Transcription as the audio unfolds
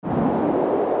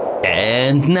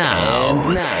And now,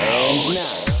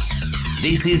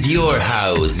 this is your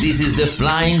house. This is the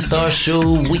Flstar Show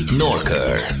with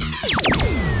Norker.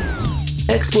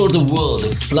 Explore the world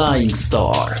of Flying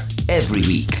Star every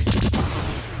week.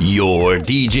 Your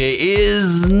DJ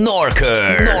is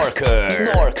Norker.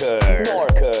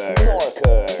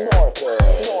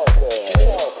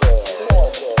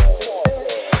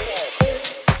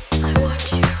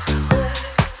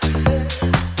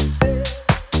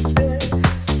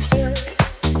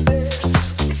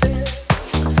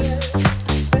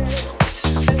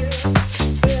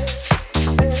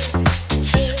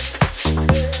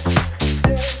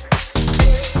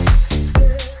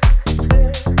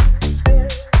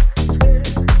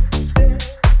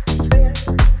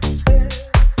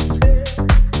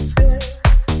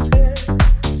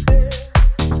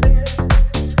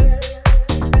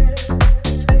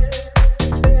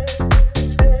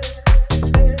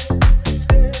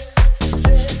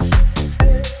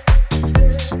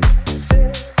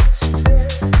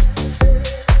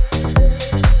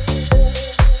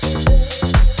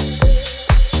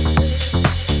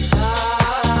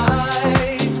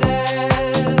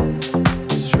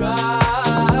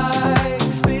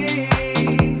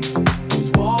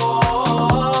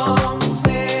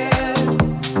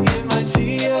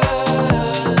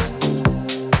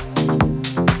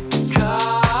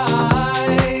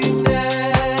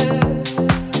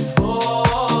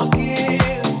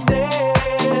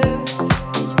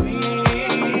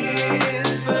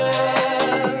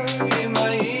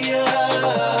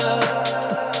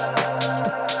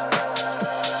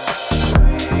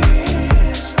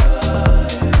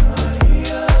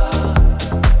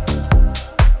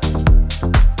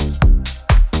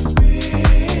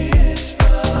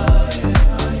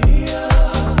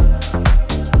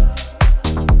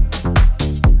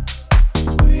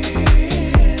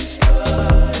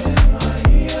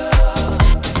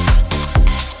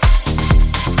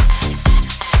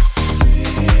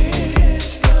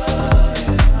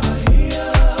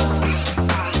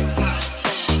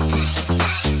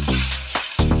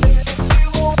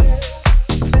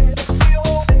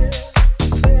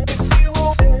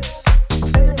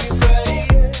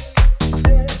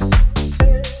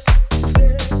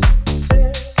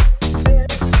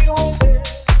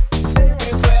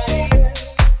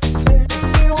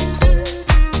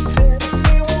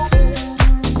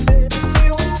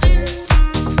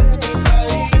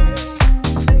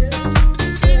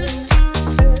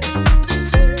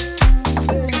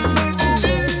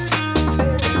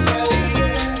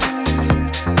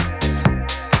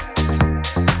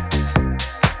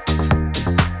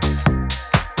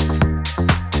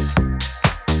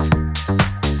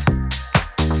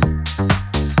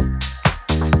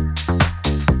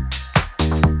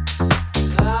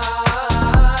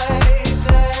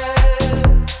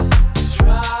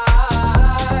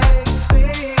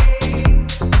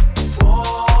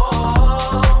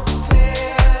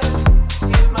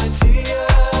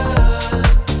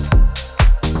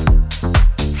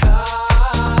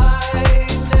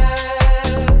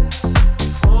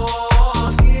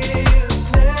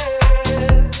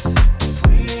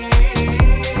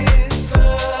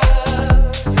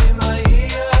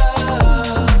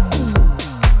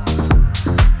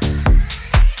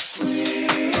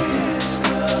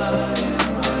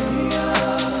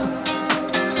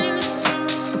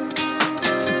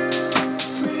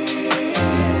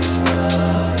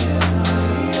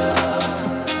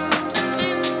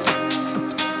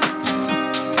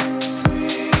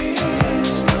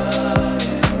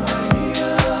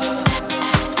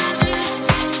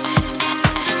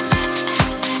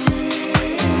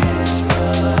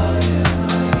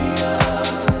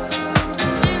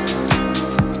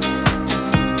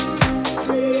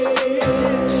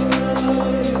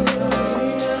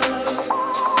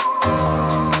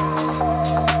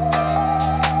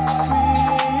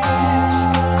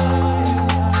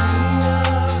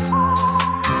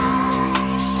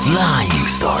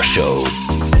 Flstar Show.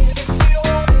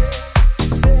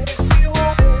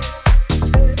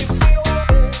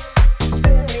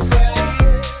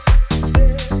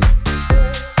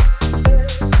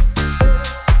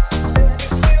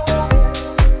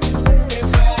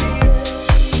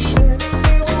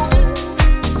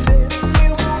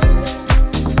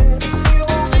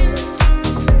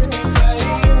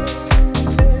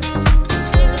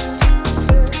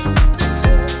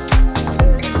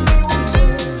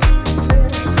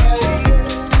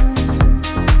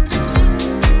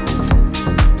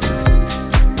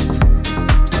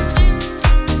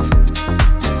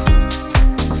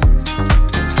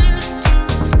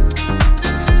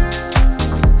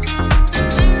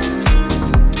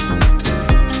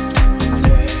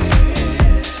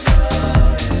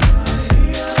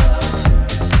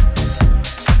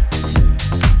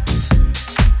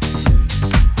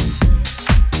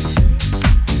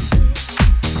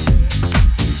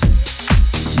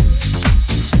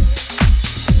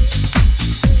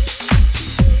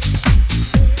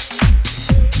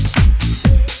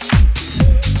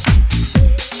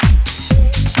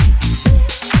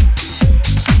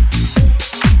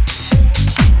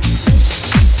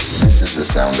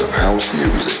 sound of house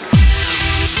music.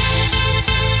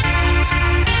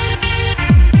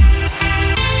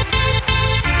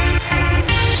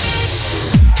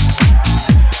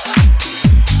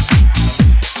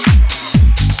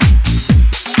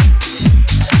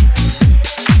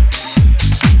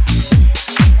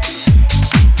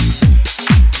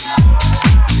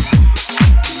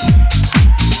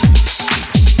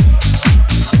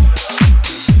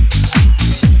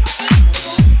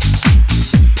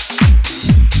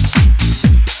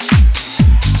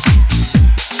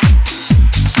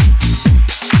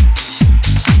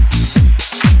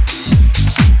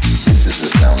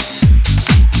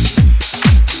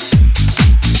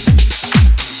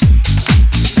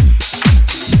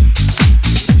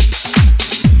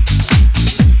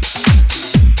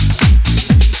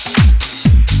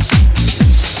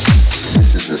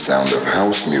 Sound of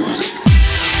house music.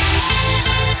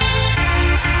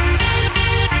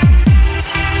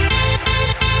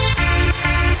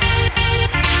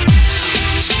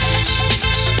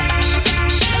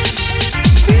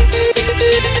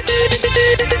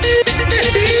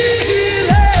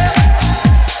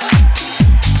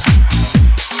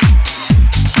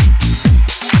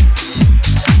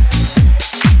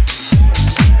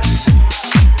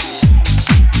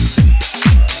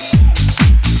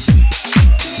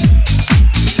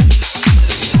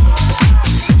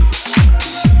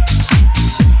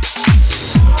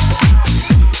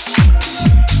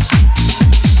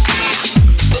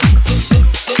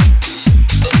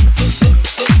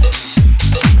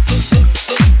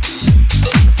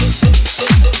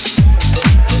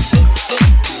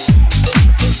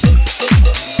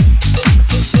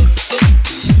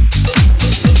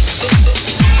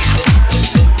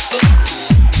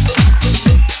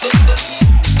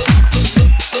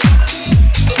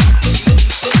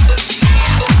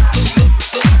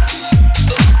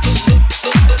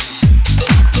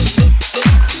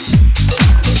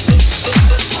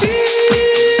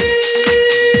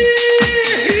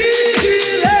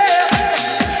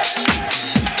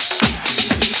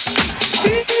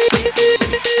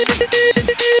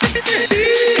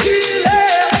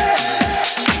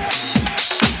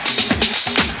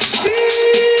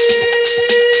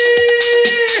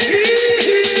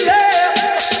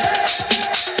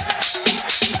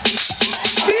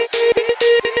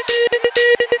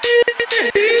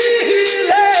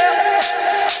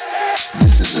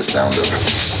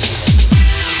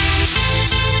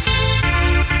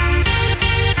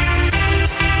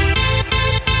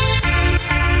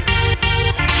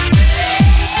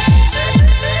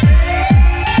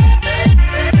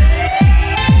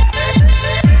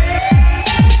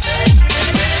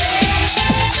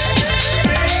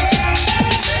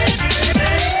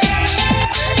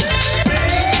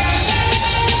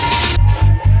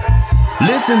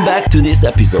 Listen back to this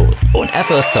episode on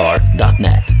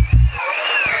flstar.net.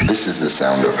 This is the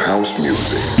sound of house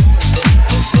music.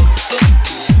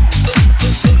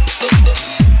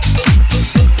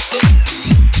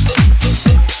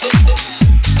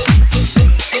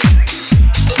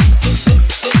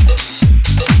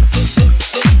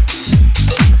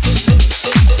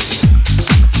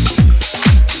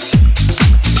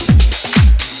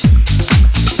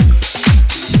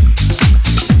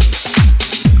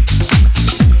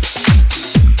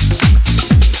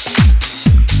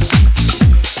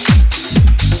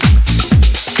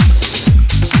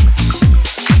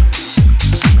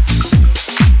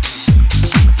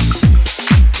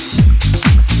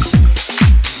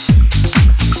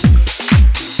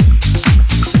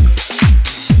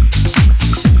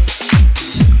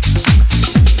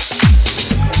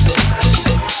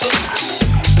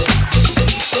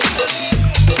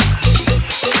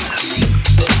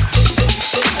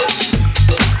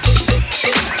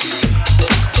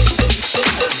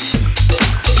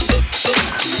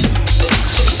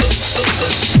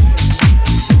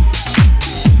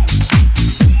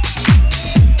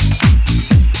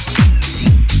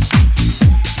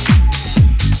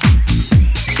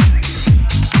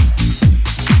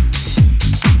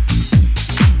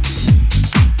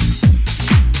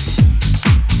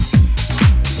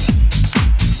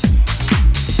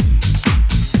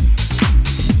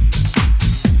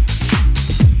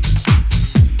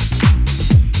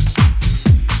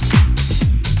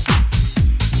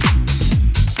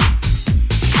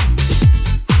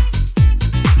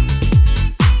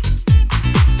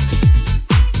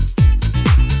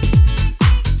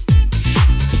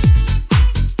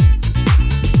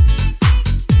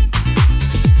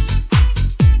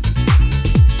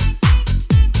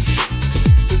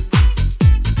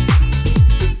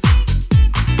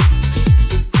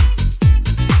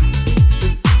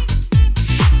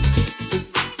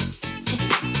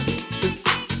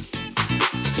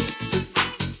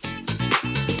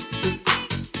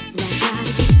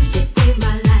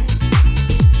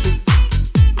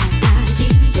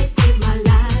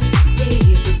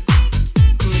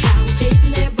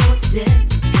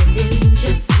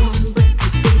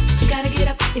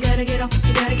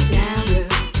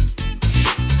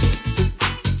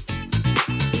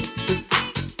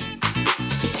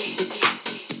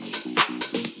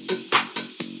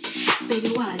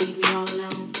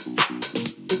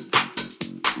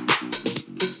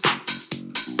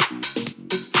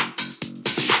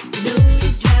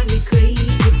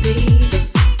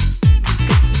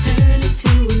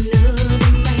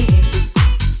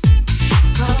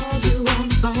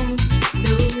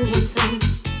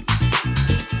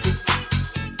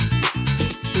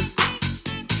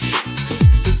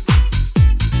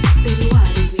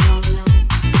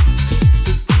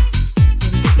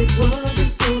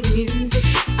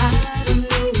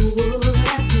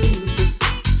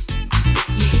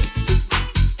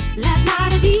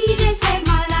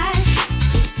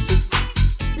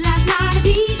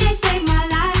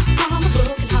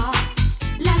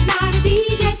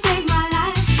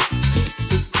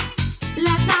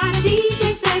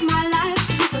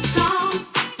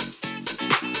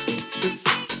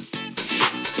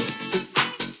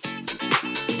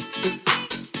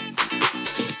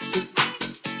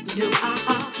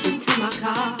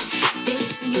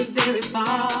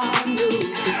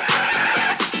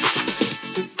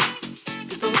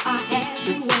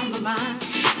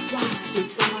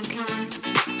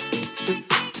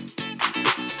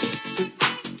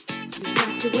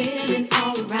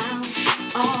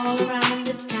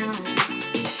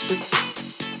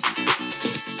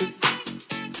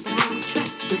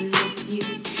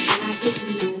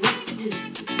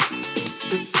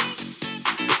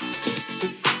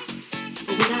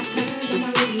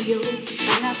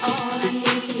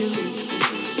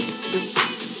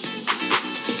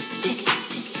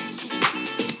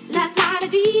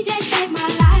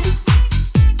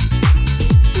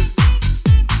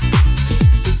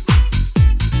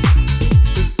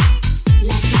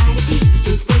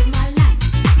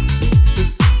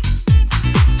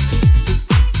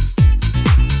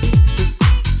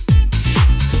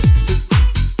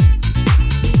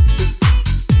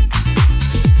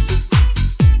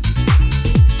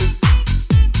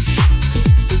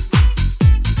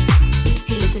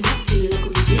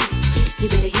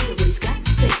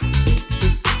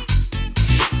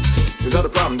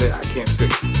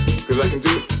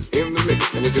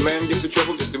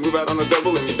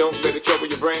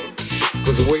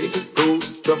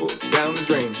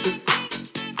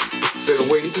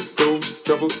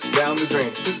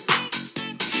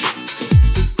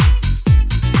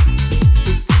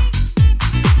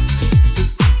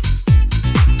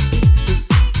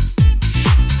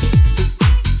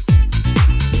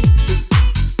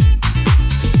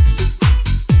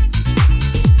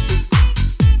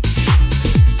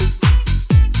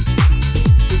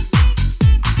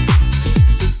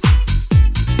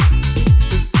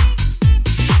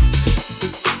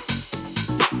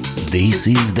 This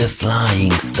is the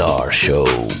Flstar Show.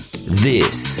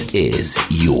 This is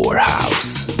your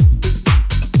house.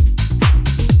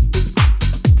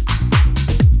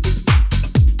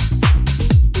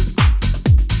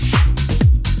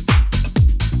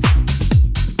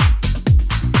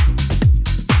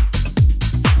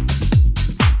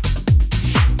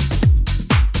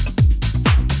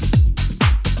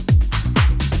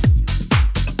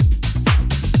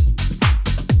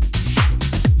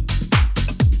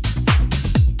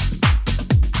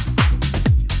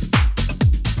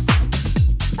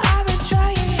 I've been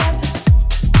trying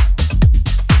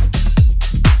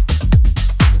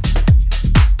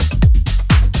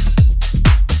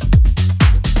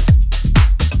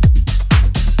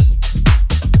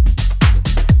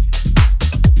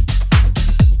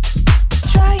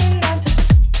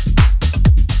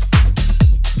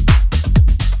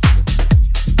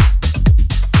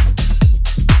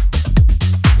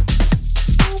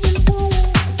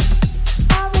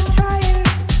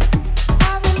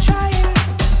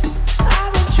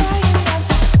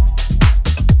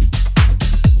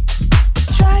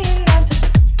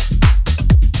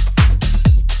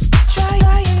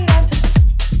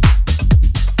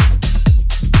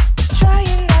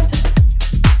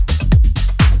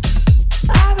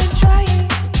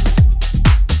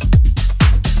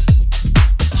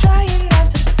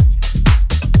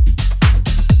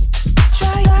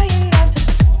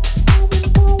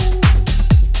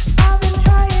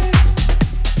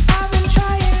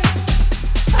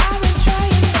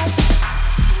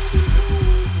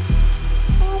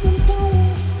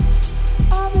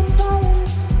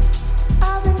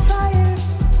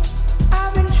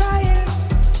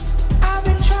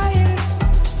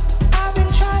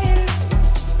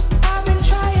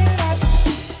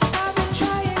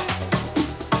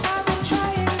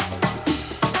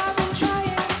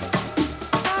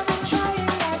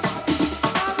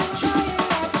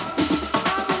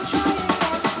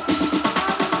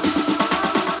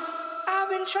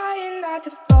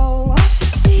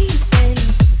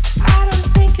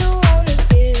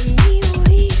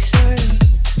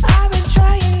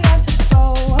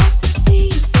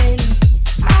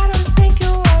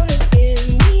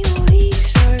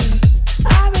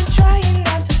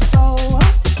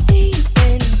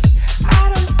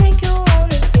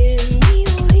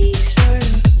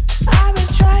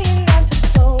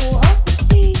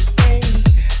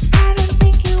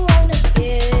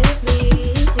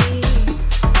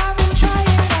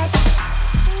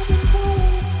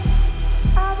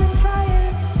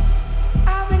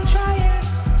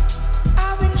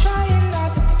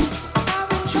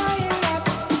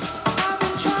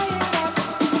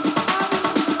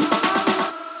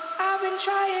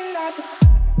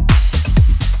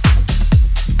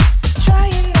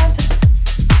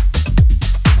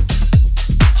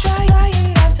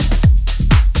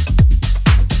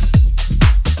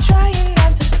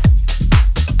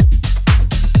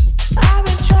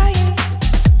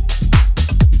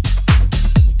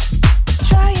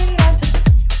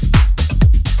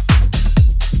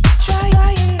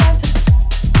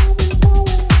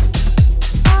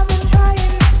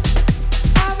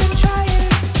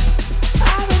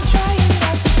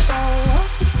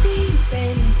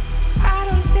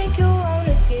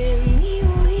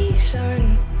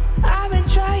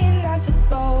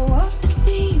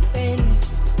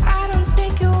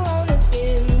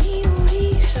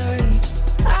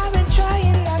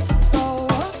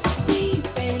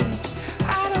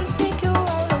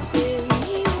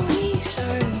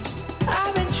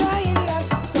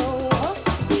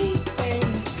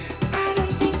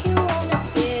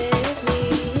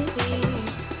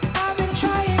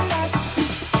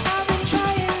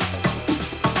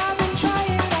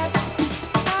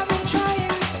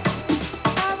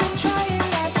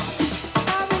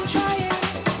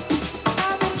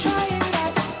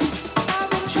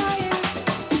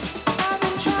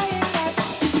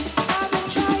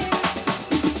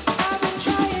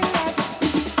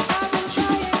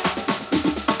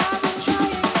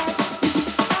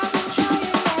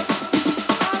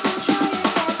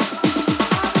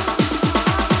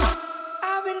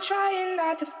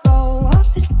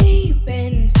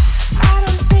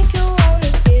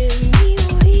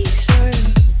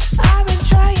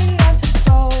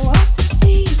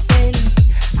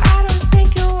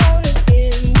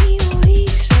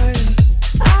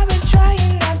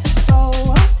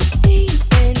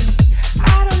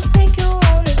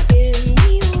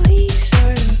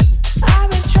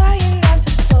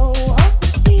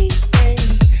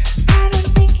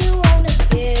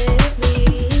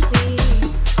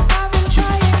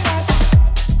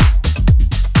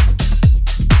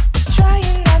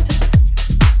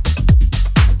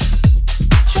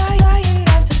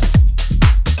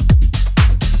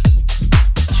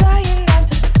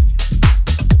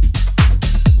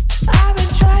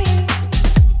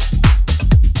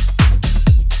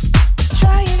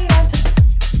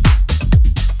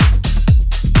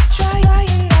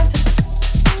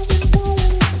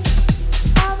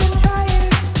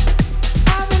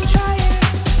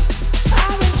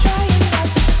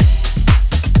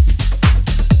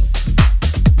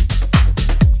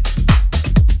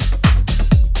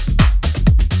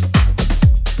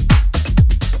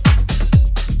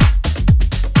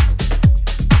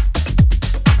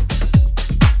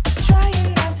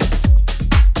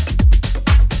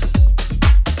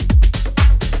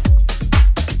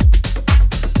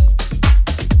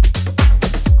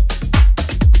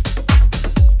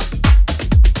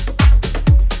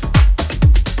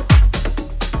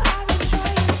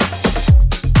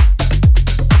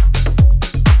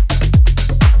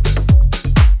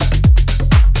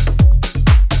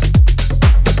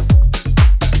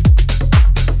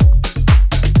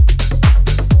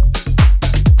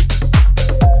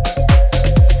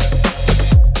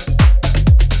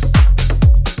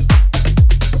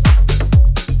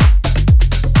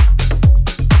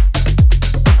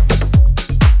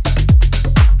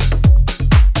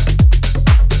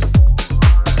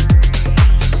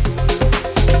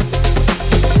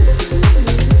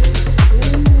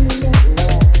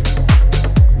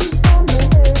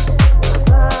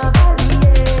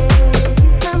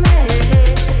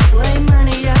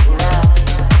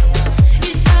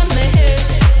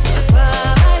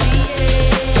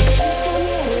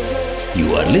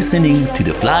You are listening to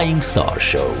the Flying Star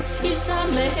Show.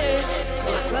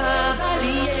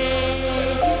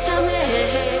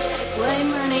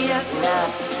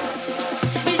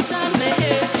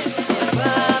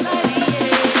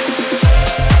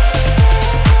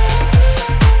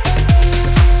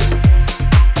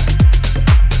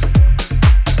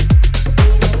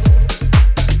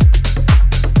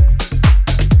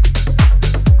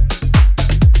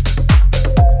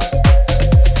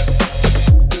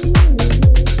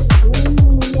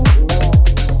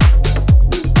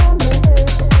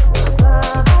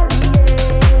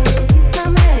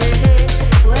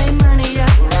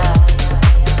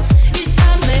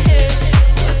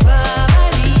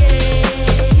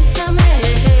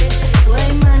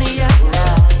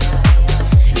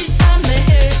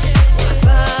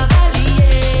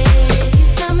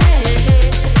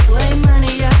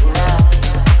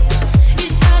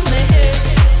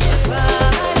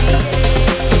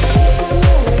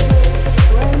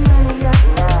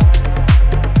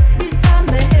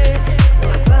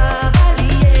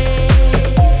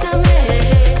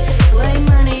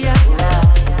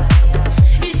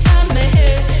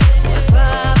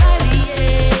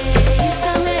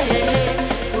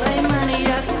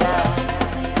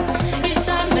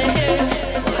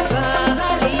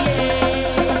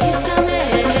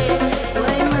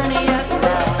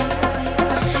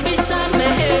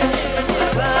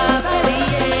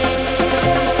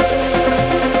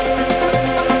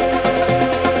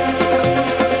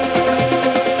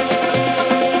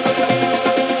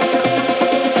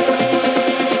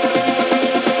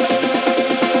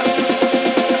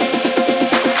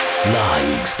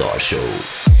 Flstar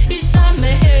Show.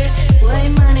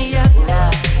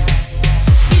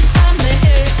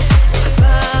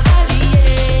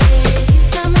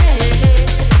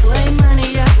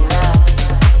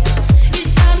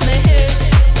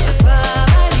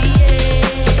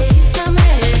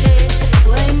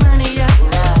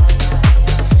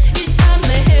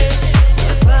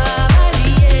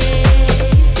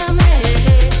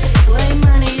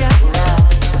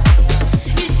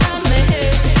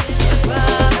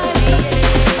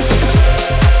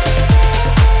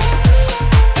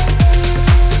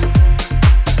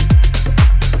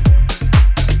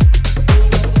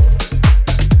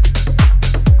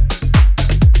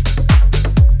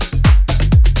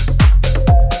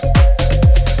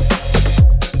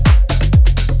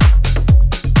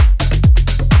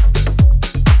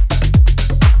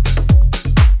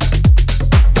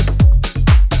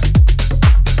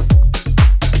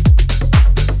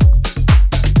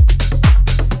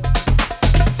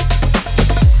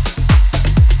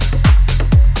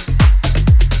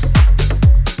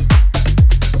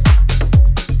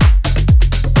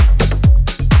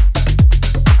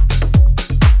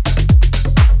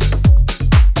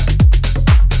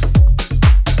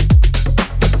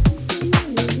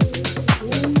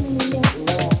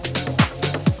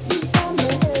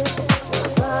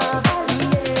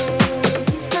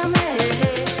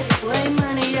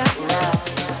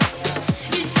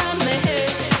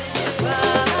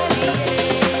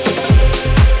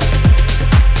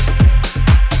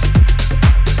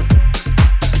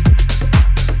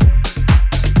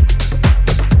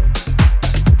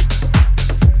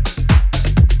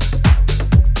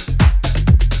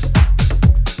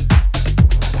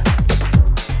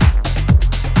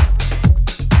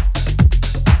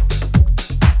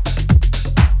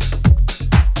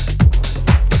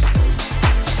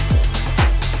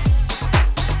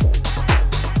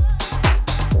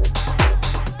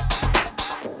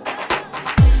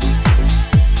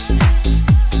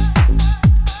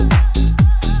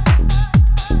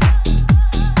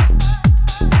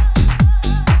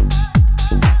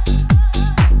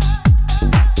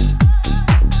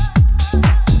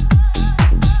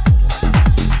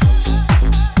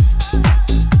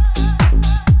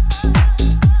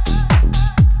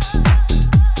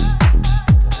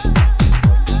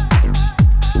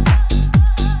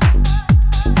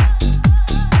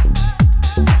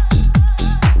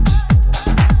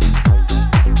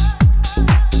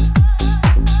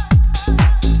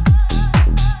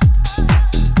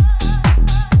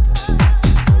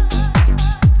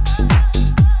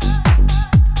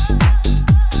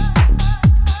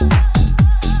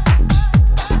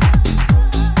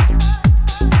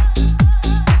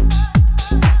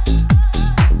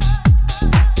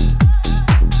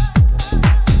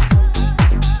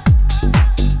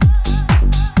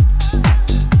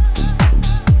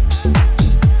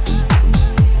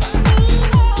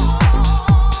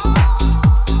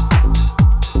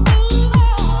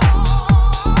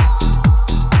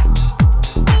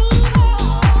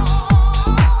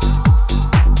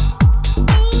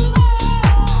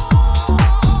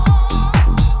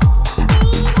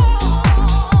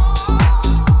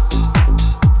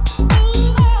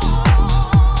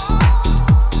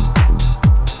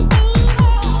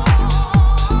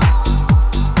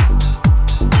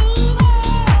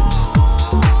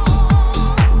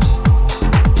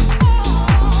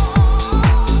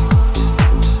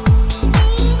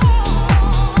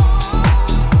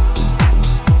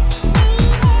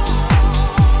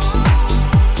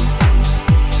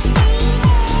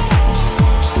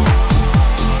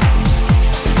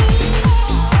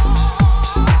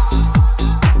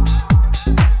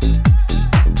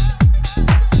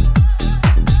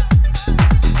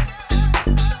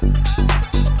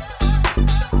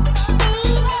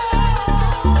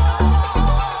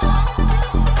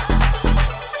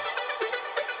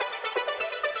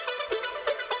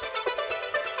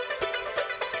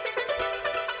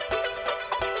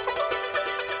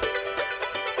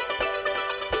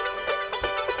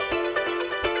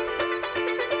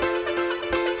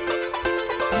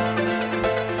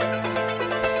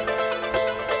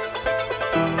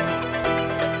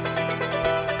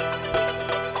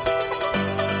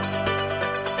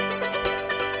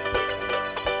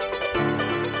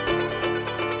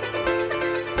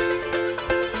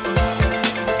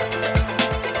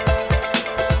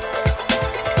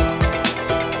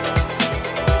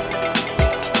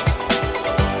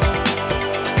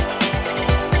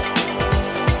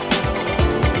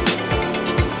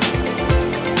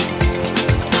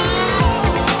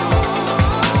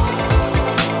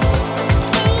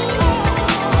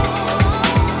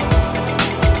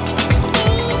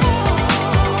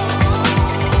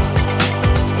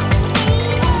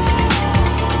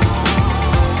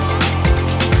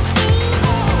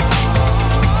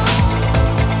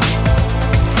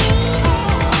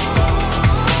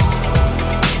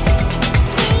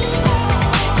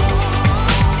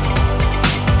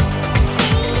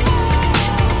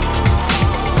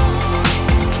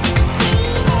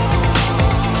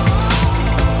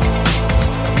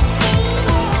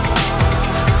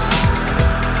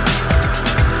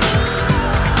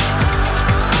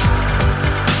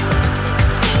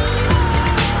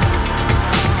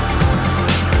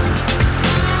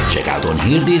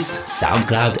 hear this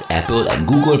SoundCloud, Apple and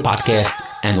Google Podcasts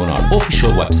and on our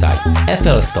official website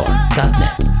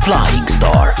flstar.net. Flying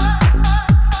Star.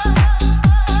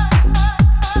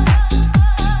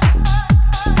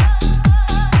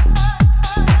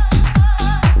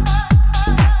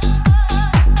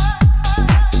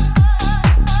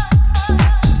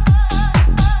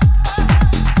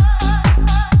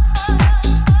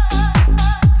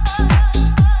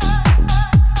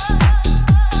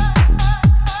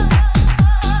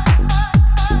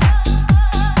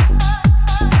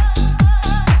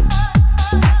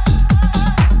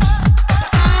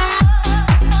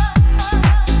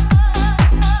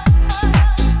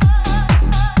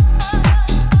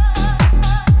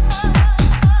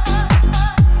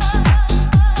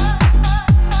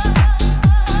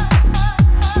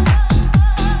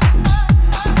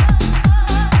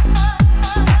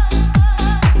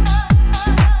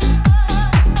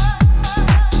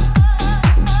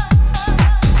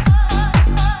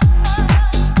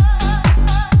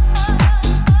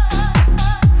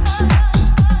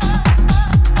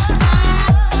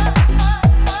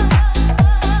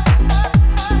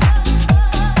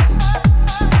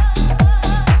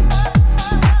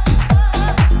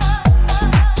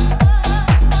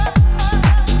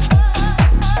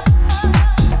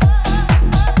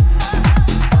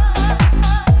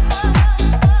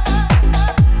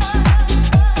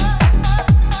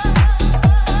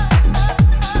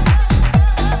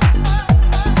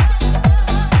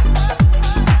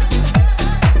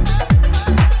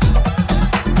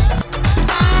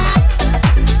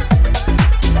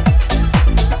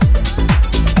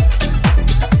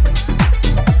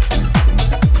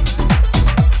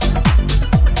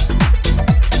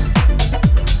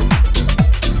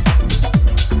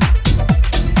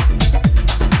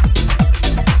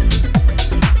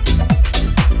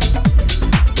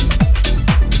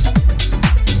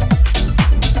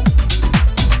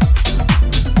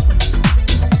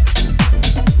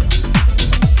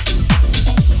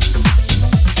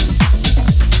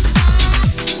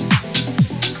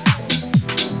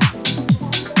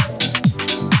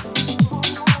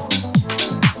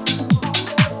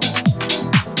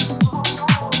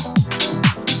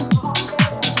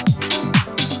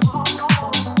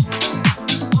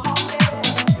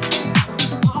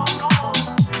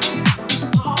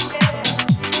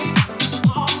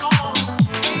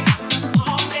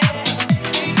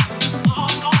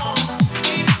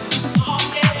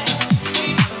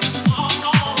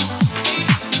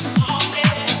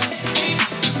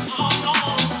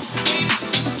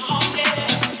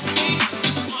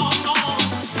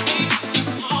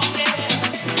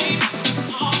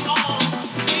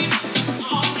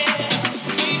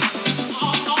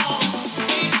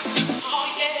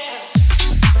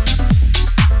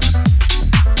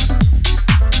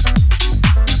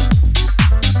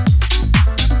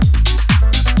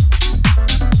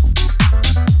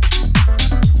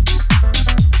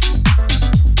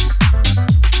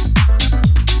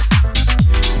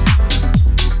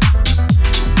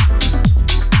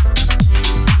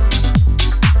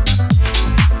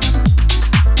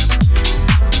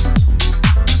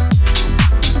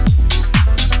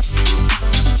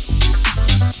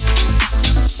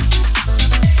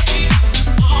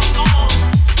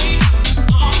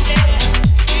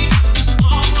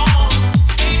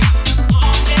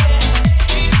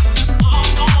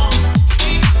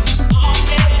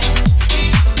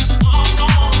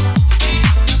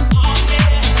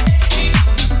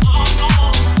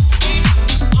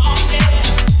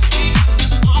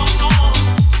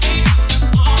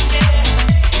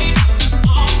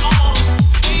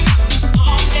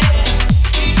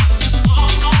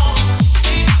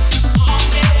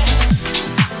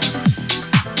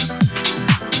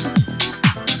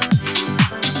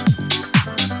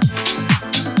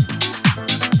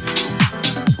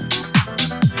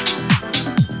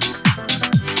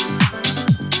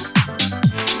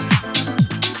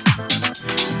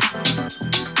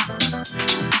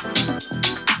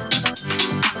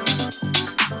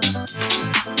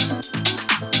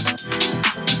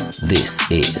 This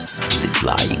is the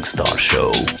Flying Star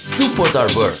Show. Support our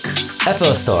work.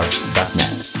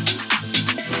 Flstar.net.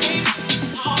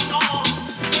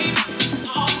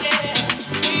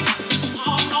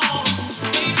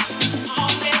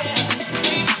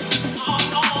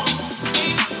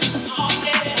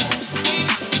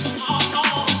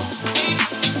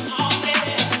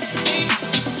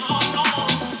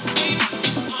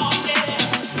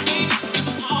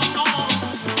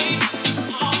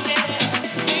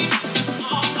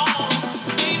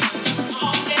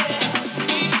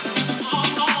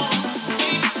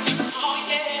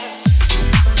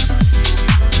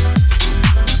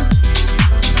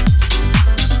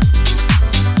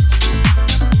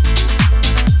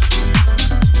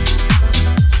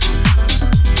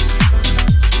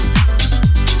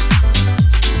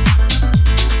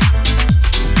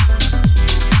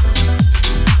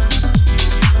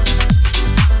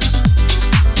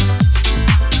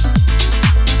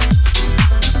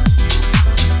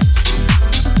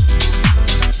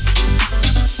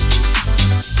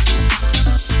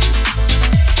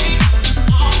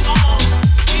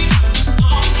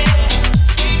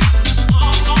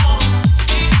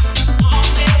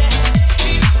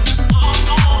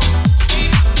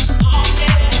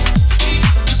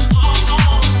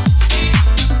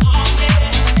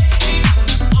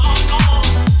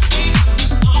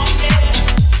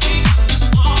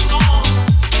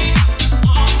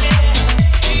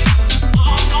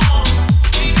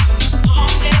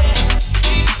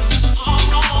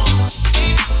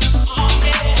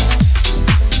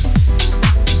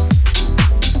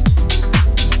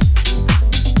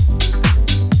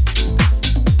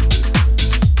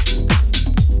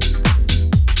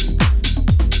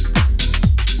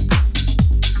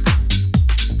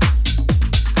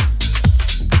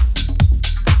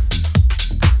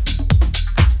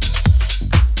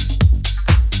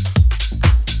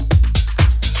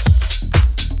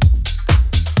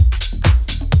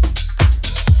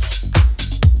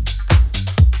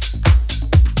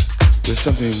 There's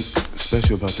something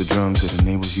special about the drums that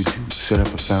enables you to set up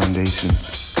a foundation,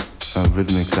 a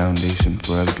rhythmic foundation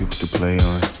for other people to play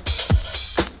on.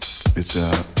 It's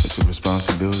a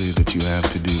responsibility that you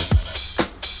have to do.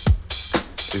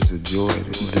 It's a joy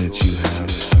that you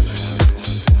have.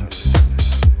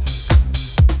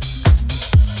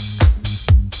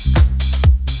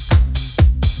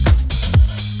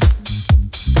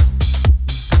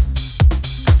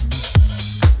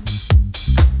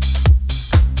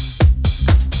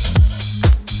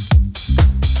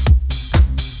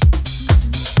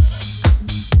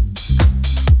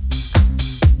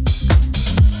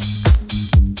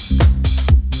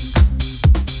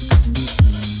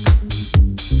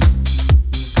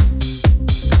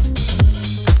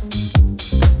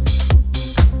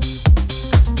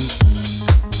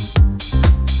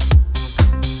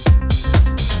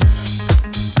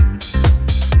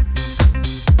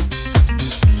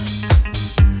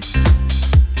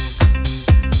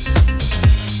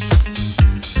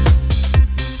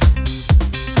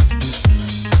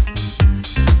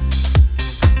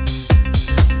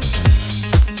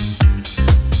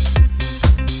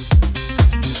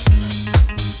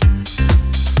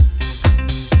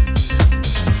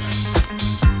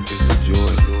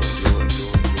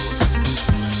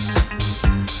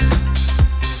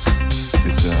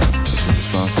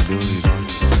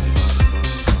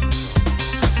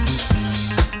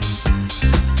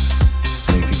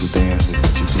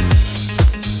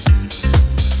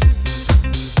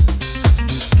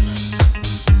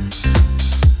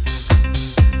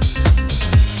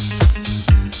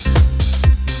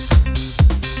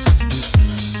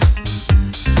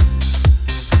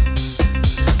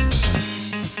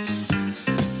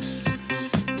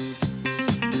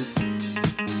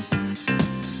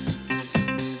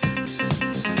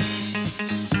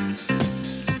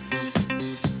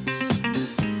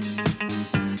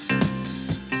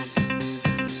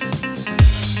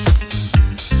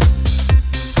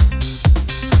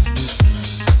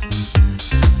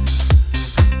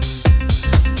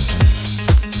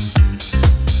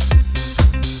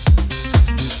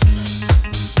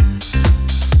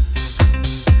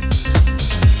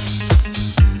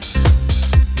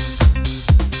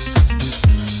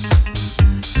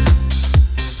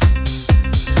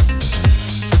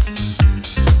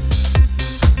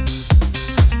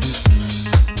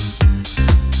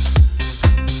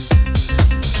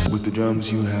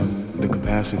 You have the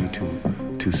capacity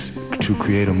to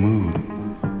create a mood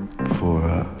for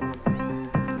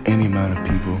any amount of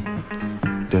people.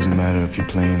 Doesn't matter if you're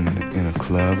playing in a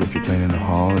club, if you're playing in a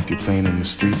hall, if you're playing in the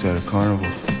streets at a carnival.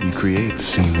 You create the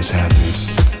scene that's happening.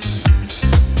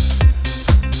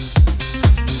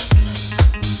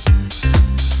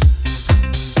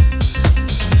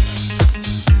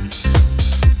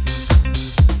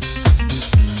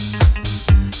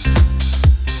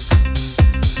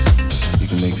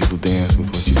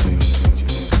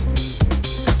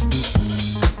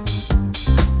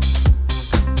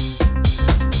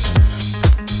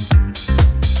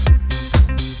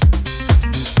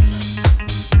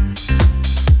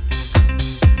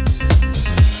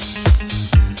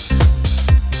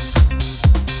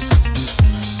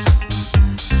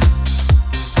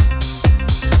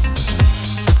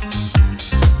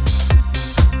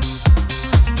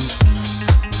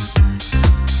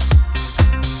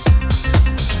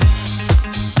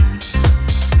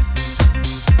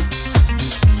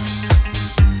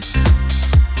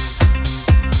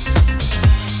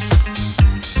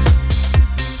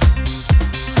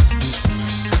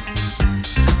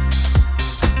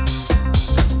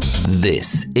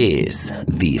 This is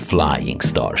the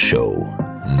Flstar Show.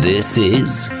 This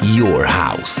is your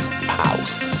house.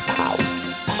 House.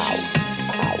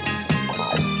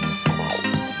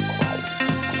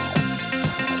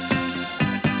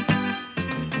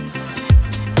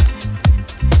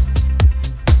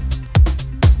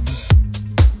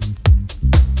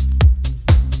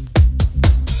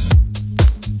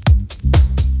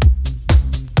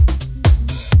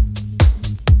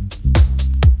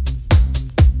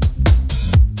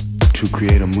 To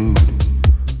create a mood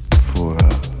for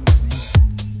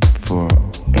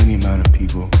any amount of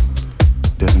people.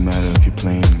 Doesn't matter if you're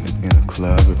playing in a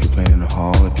club, if you're playing in a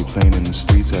hall, if you're playing in the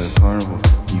streets at a carnival.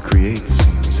 You create the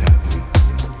scene that's happening.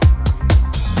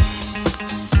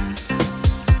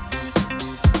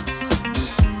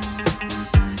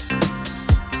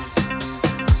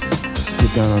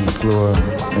 Get down on the floor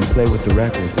and play with the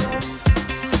record.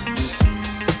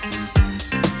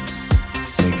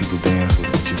 Make people dance with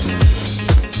what you do.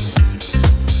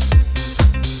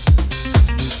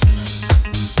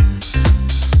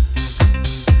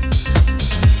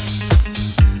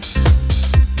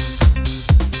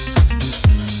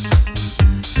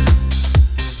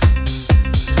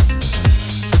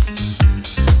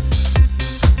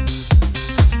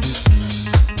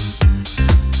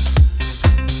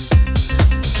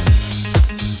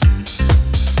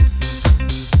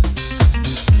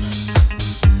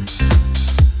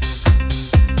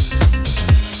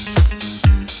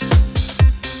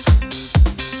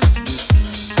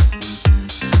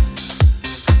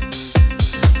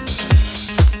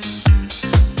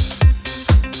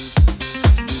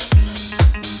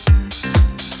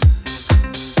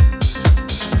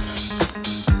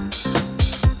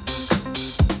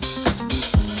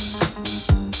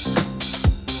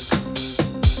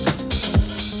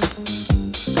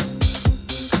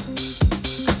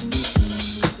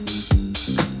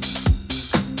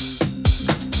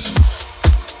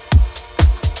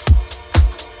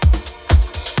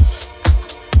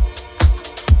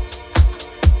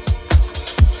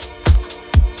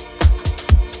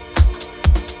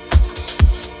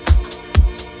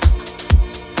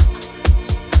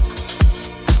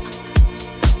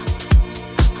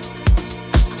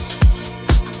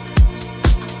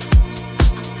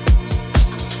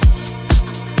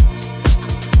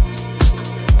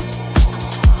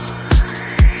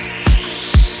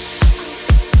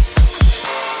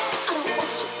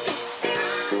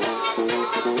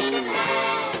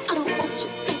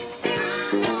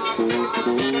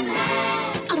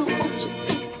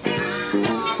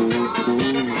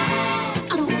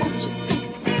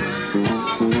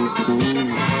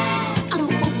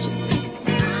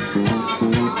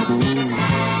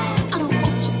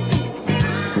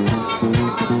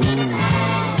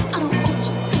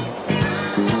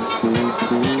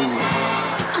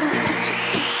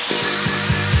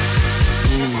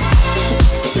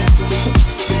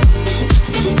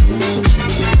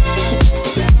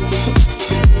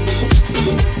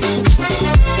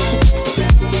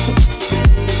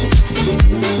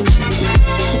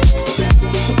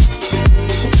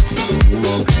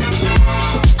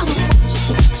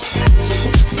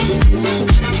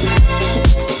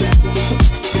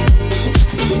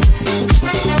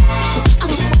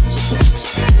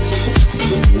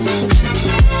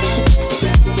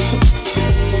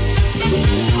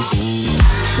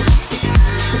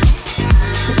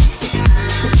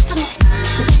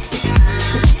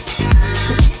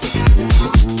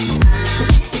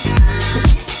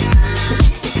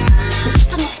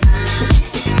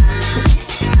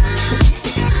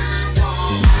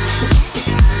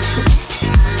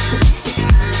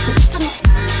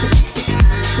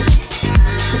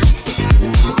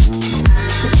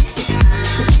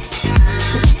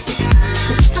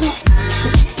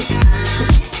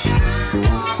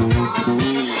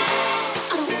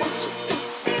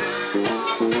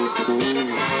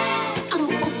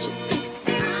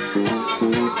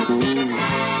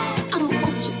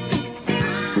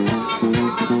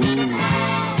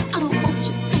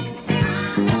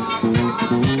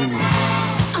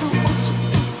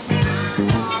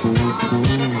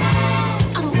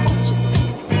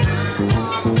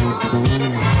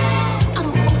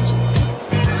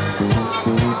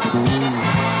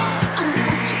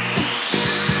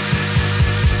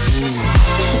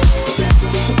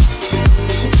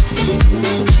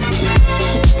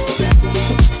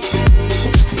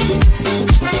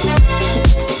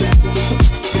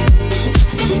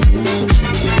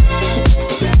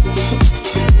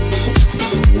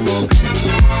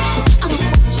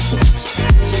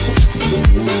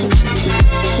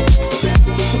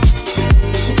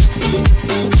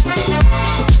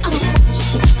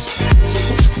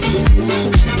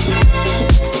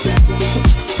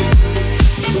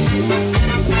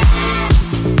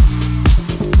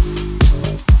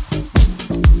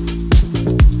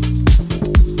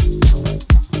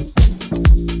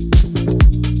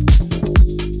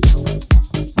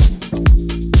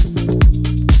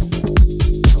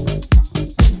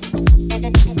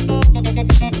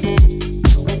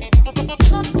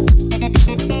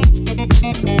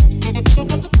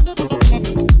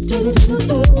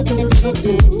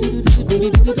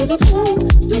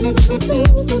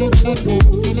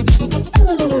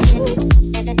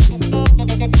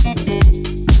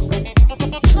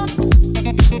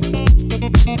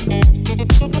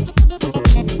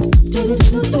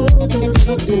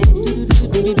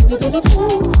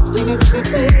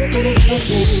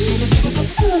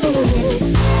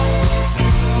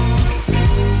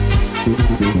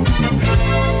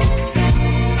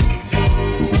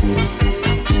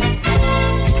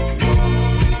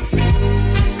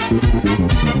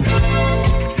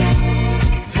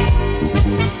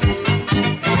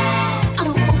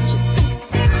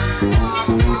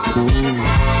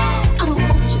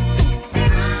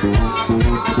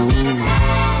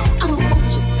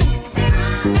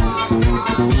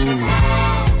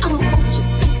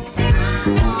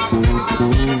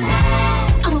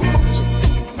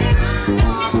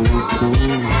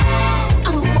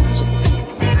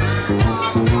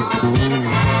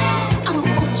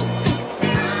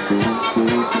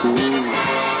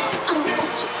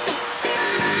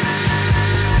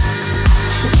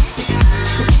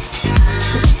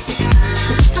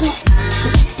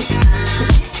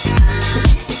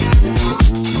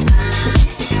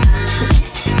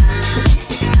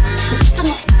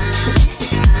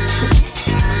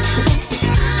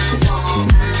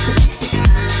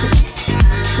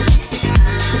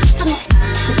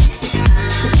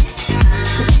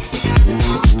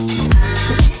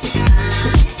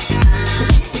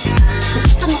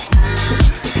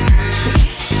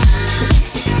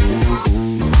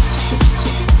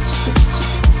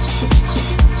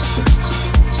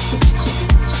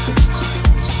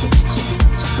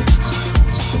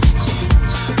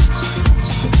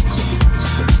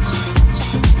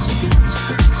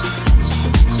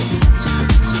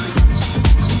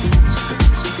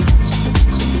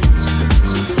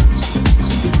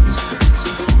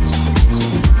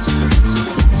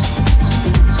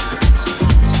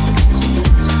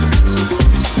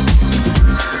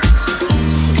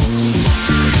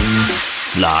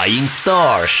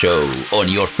 Flstar Show on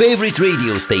your favorite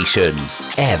radio station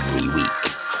every week.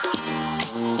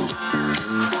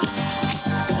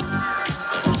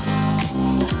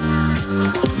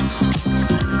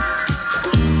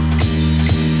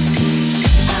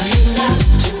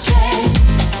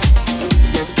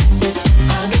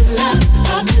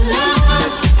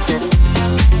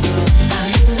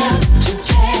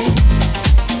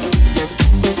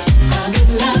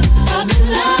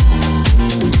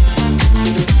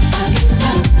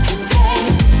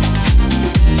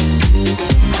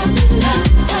 I'm in love.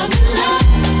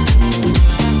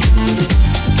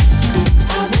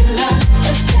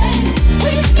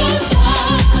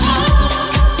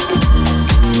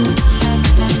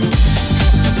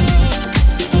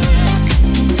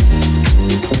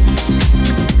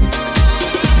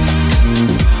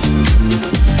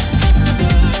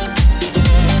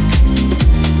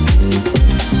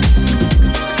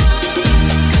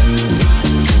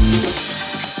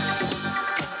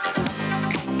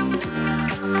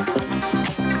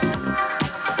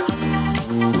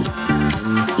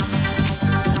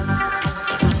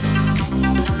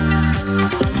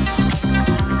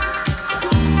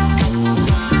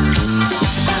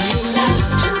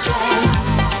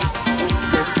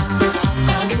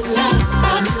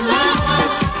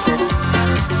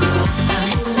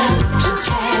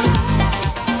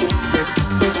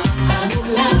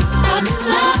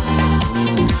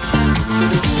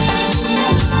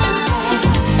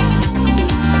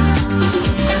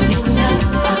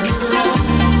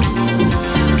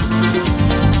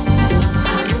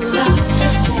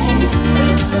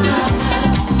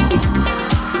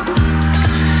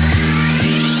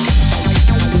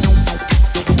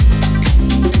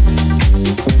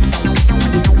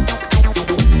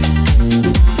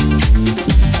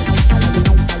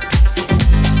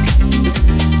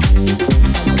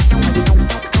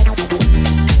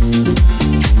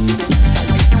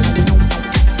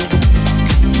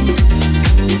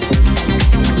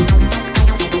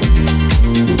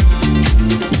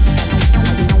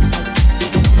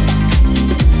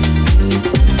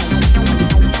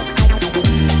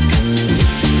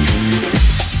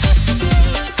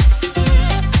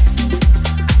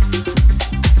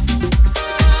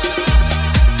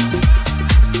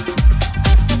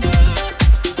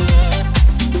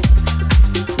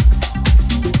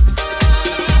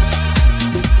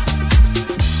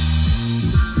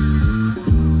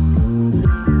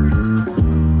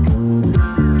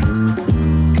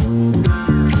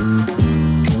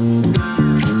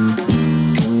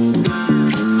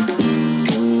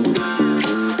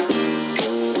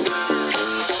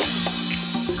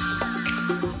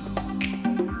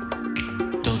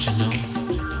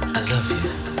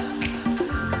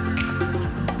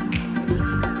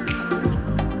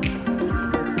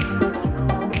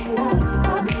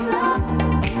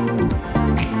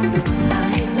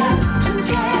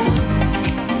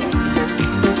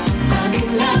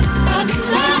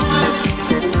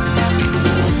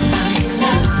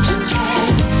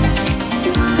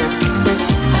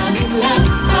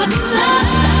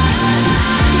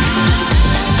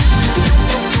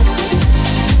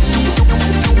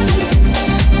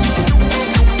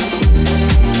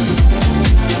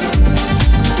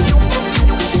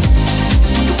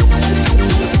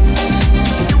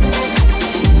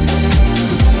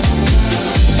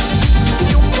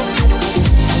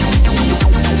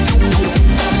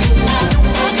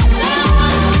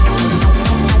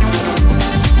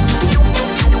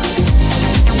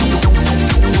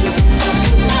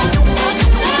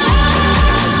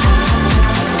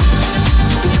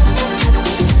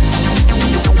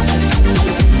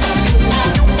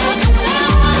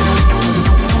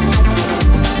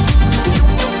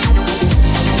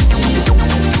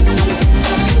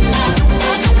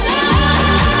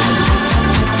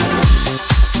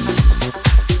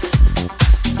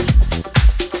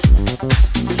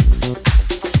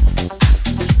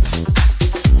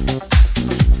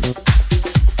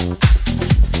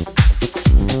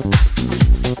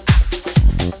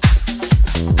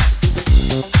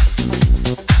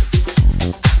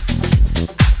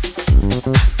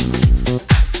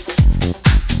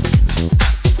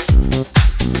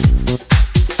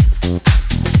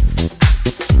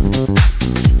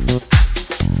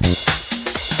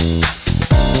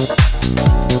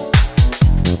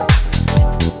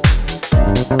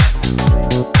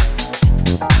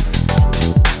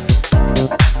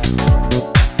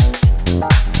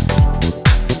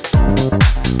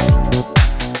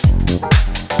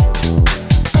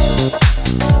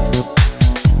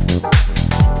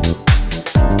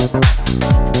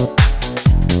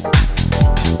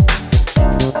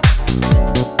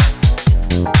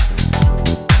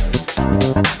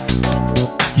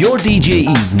 DJ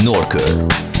is Norker.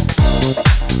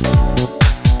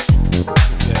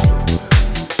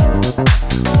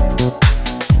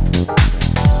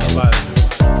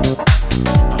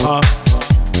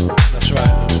 That's right.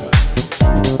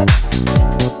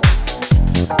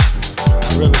 I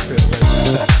really feel like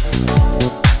that.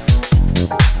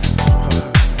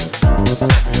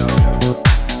 Set me up.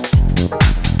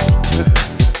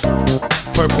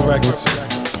 Purple Records.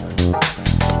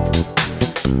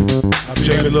 I'm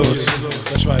Jamie Lewis.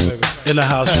 That's right, baby. In the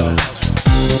house show.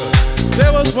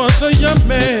 There was once a young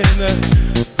man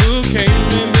who came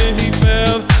in and he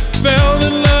fell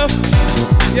in love.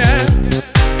 Yeah.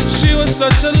 She was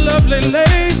such a lovely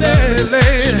lady.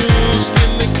 Smooth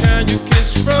skin, the kind you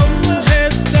kiss from her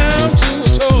head down to her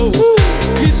toes. Woo.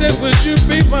 He said, would you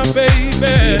be my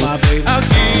baby? I'll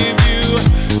give you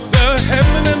the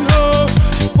heaven and whole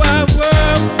wide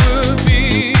world would be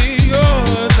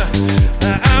yours.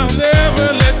 I'll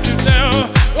never let you down.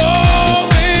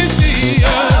 Always be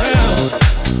around.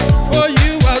 For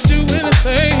you, I'll do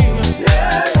anything.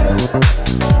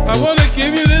 I wanna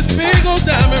give you this big old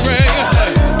diamond ring.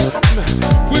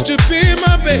 Would you be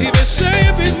my baby? Say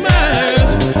it be mine.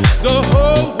 The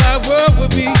whole wide world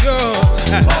would be yours.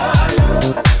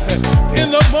 In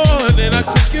the morning, I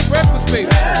cook you breakfast, baby.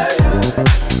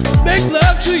 Make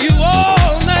love to you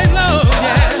all night long,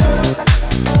 yeah.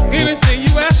 Anything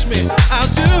you ask me, I'll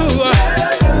do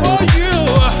for you.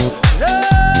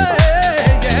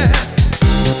 Yeah.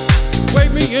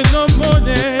 Wake me in the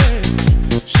morning.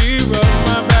 She rubbed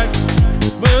my back,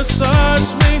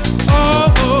 massage me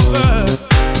all over.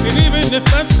 And even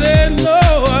if I said no,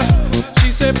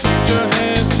 she said, put your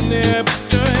hands in there,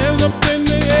 put your hands up in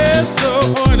the air, so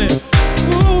horny.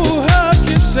 Ooh, her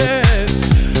kisses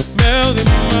melt in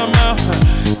my mouth.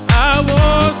 I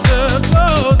want to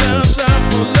go down south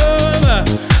for love.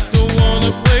 Don't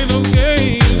wanna play no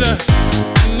games,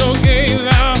 no games.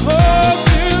 I hope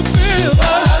you feel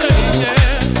the same,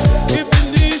 yeah. If you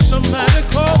need somebody,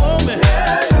 call on me.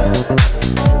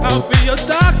 I'll be your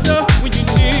doctor when you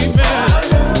need me.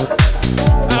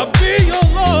 I'll be your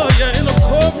lawyer in a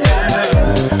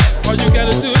courtroom. All you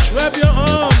gotta do is wrap your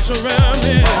arms around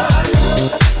me.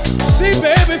 See,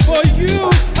 baby, for you,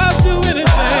 I'll do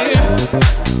anything.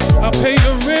 I'll pay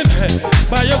your rent,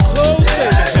 buy your clothes,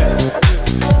 baby.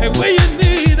 And when you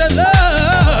need a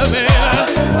love, man,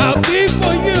 I'll be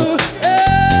for you.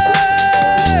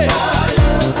 Hey.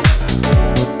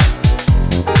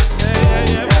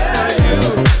 Yeah, for you.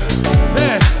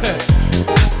 Hey.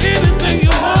 Anything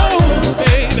you want,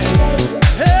 baby.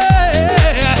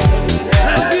 Hey,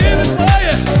 I'll give it for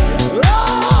you. Oh,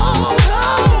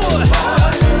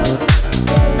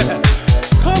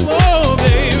 come on,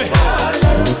 baby.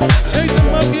 Take the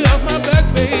monkey off my back,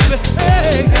 baby.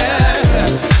 Hey, yeah.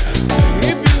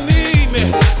 If you need me,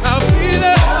 I'll be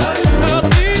there. I'll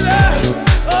be there.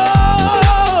 Oh,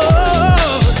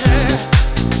 yeah.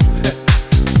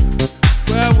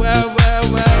 Well.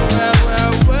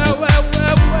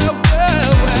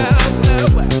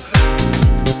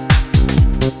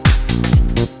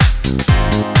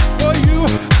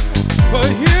 For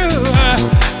you, I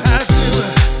do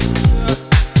it.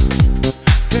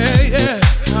 Yeah,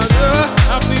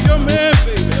 I'll be your man,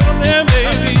 baby. I'll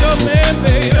be your man,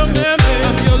 baby. I'm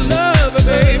your lover,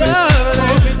 baby.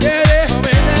 Call me daddy.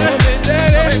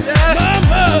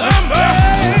 Mama.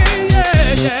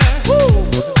 Yeah. Woo.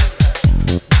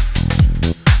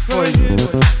 For you.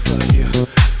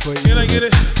 Can I get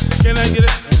it? Can I get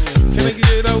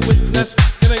it up with us?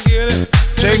 Can I get it?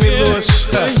 Jamie Lewis.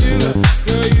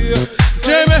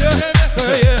 Jamie.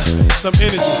 Yeah. Some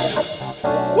energy.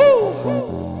 Woo.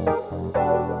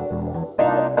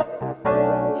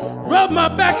 Rub my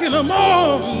back in the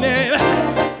morning.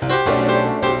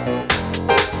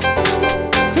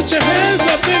 Put your hands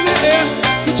up in the air.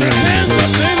 Put your hands up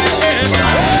in the air. Yeah.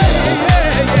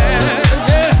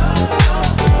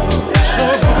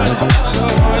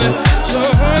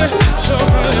 So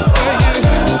horny for you.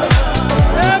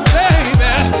 Yeah,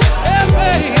 baby.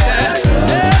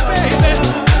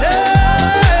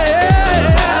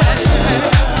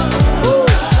 Woo.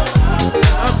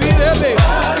 I'll be there, baby.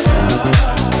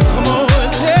 Come on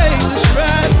and take this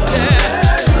ride,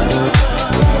 yeah.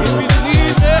 If you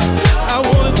need me, I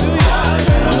wanna do you.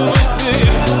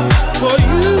 For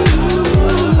you.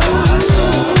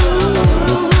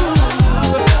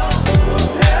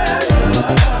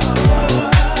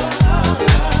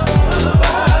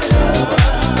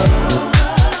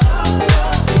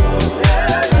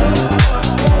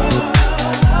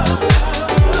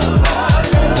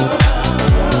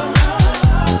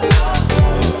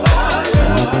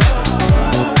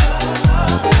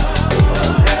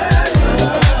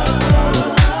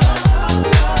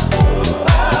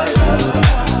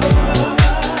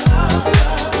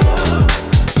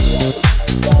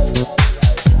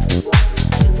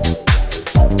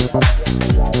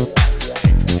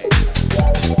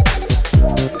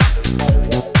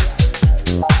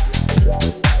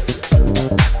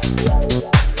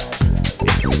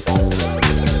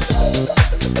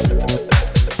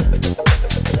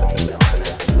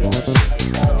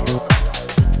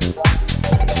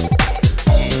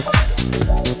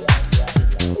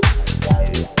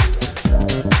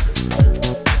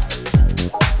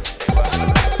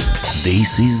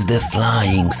 This is the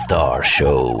Flstar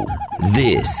Show.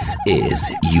 This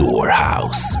is your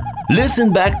house.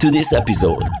 Listen back to this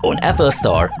episode on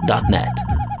flstar.net.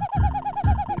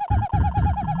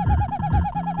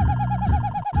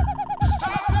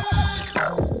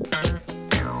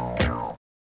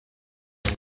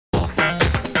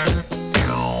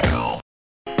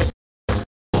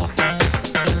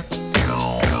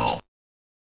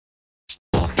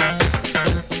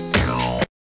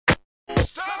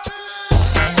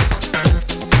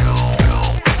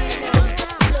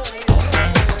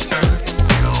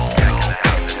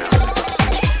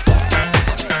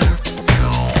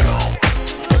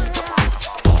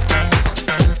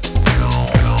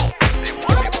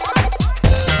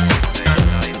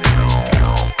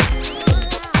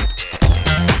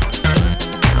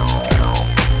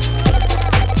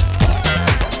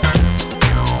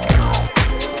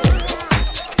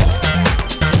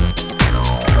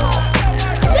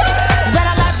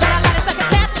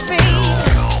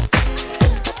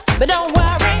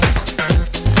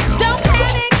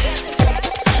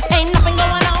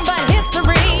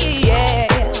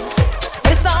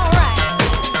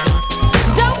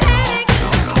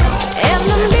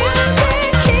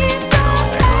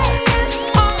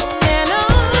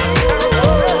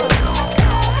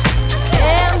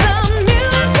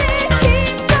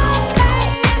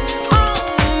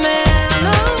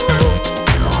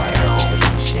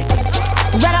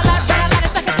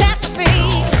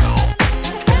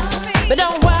 But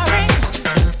don't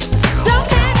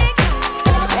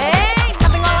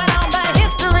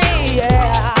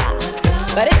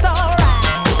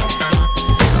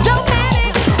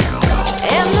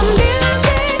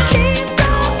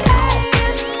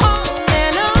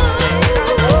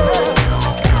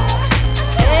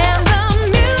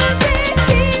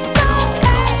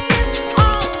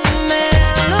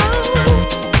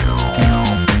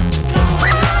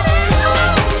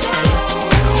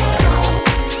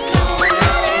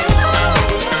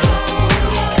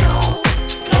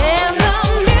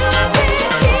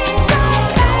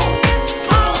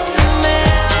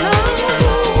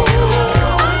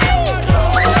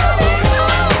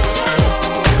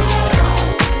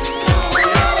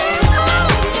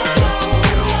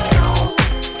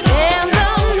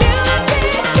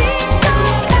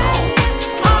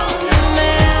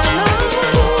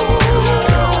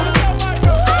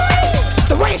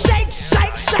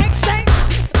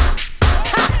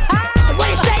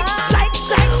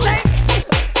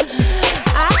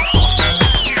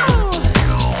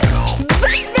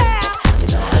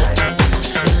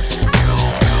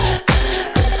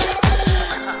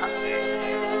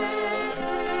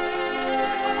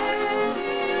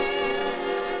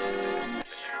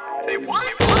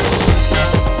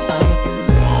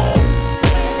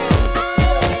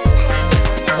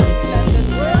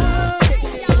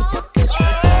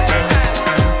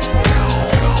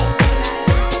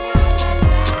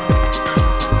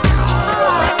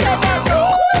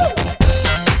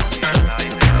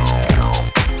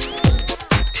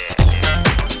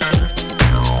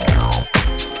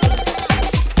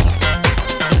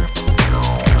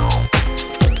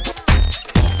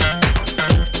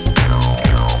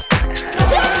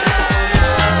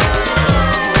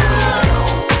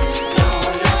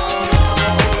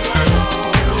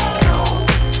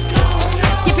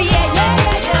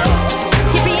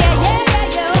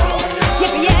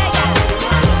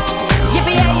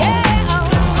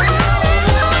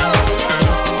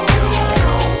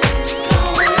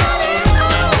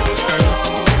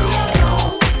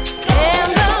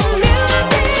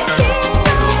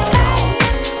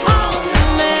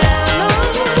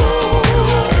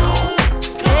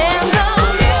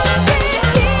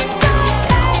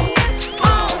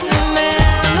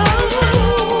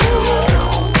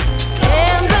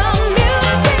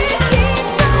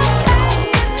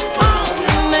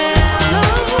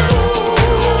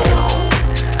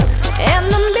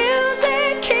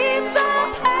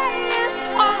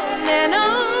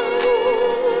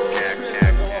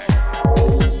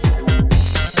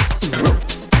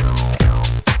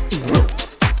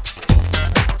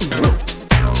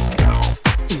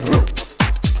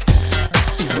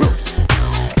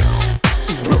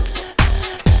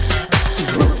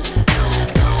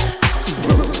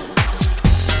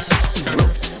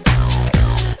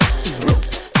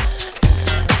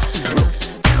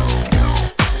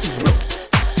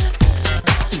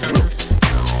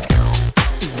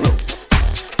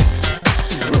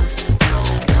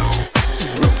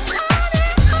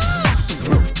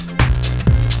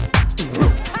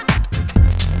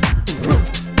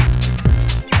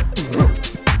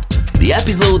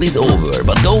episode is over,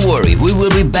 but don't worry, we will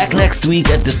be back next week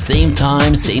at the same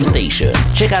time, same station.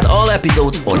 Check out all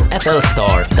episodes on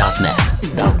flstar.net.